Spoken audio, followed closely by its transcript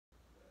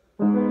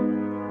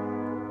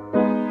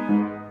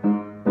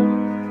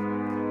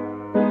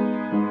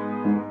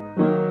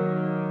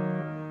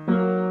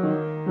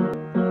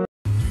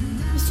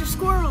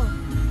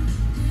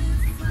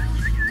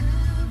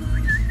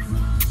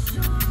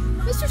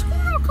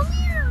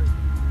here.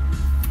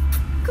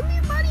 Come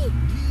here, buddy.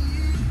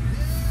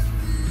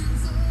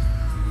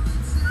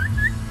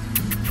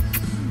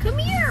 Come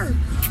here.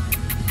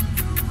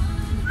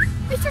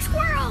 Mr.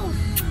 Squirrel.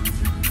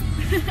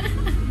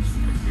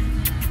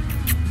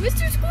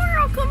 Mr.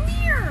 Squirrel, come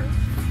here.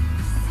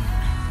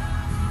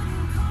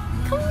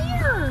 Come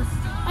here.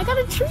 I got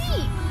a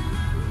treat.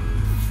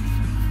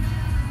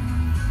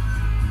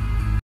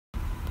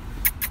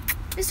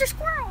 Mr.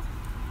 Squirrel.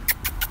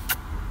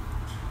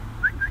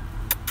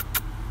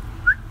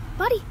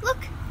 Buddy,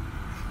 look.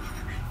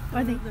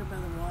 Are they? They're by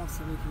the wall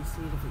so we can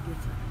see it if it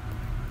gets her.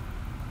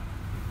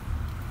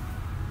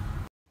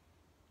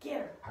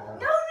 Get her.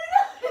 No, no,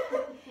 no.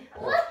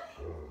 What?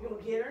 You want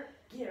to get her?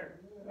 Get her.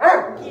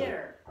 Get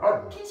her.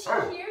 Can she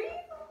hear you?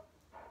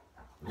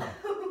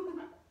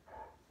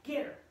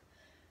 Get her.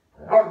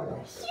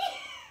 She's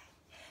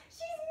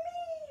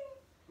mean.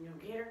 You want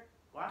to get her?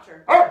 Watch her.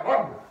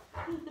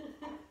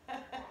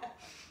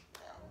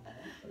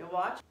 You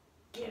watch?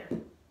 Get her.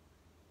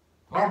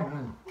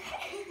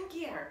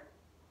 Get her.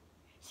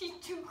 She's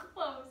too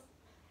close.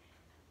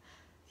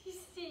 She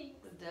stinks.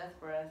 The death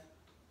breath.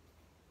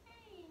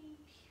 Hey.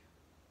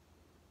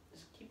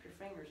 Just keep your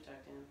fingers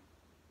tucked in.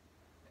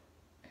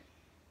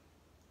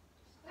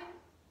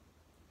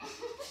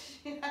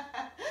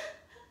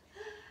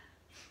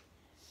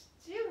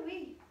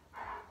 Stewie.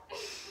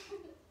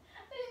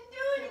 I didn't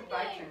do anything.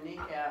 Bite your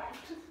kneecap.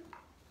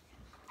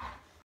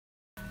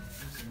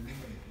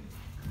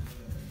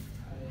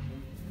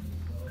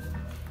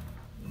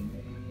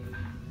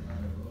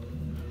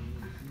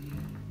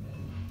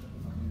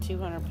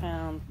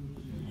 £200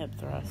 hip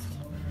thrust.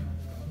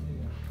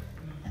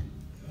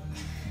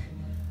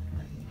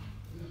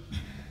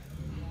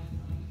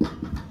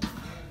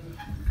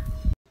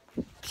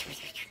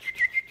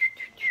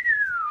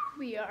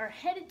 We are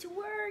headed to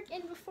work,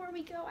 and before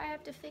we go, I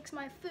have to fix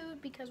my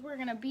food because we're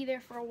gonna be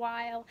there for a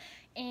while,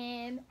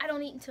 and I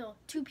don't eat until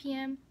 2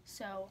 p.m.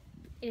 So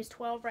it is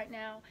 12 right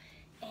now,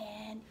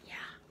 and yeah,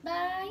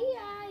 bye.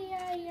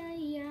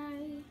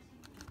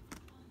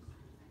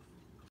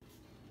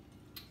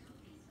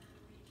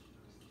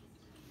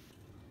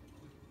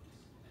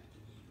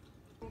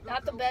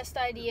 Not the best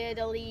idea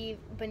to leave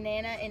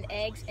banana and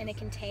eggs in a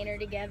container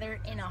together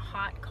in a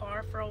hot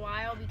car for a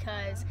while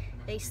because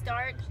they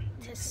start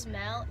to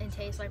smell and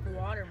taste like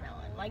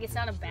watermelon. Like, it's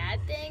not a bad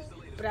thing,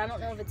 but I don't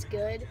know if it's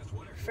good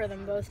for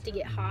them both to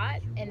get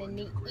hot and then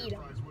eat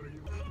them.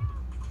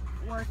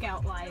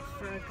 Workout life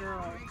for a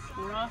girl.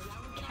 Rough,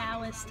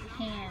 calloused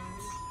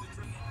hands.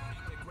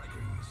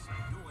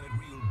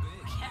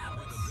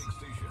 Callous.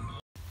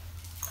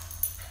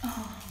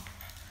 Oh,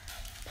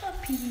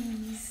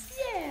 puppies.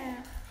 Yeah.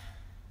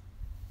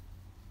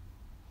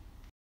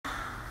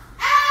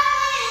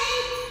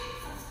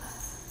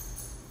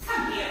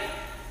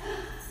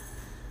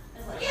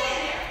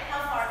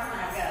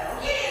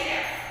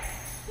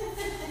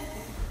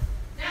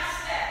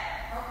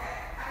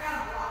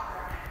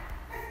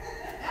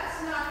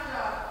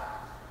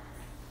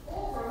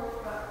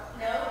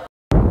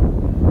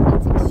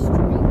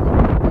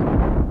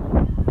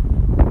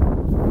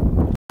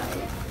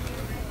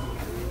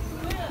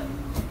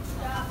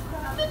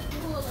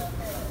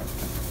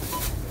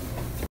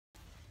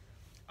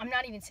 I'm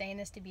not even saying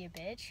this to be a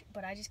bitch,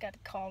 but I just got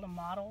called a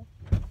model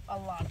a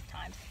lot of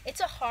times.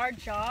 It's a hard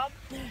job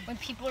when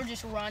people are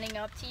just running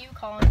up to you,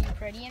 calling you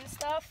pretty and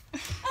stuff.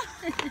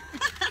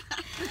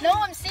 No,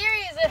 I'm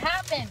serious. It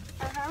happened.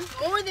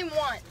 More than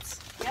once.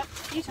 Yep, a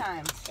few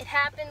times. It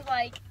happened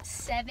like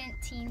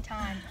 17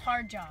 times.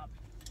 Hard job.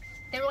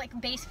 They were like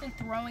basically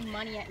throwing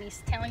money at me,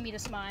 telling me to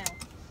smile.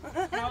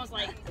 And I was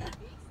like,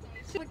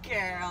 Good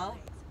girl.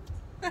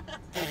 If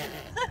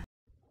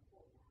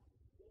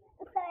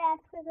I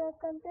ask for the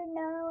something,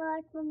 now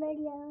watch my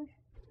videos.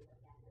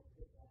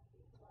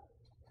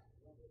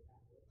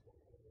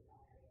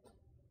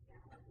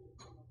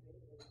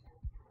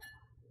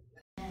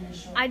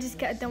 I just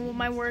got done with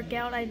my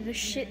workout. I did a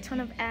shit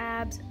ton of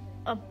abs,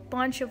 a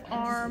bunch of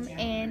arm,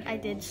 and I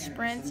did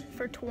sprints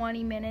for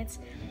 20 minutes.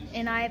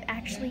 And I have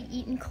actually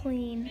eaten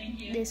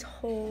clean this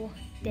whole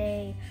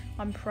day.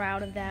 I'm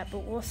proud of that, but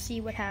we'll see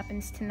what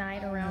happens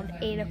tonight around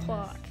 8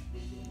 o'clock.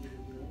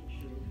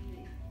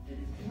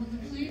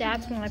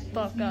 That's when I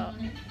fuck up,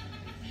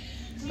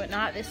 but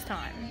not this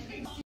time.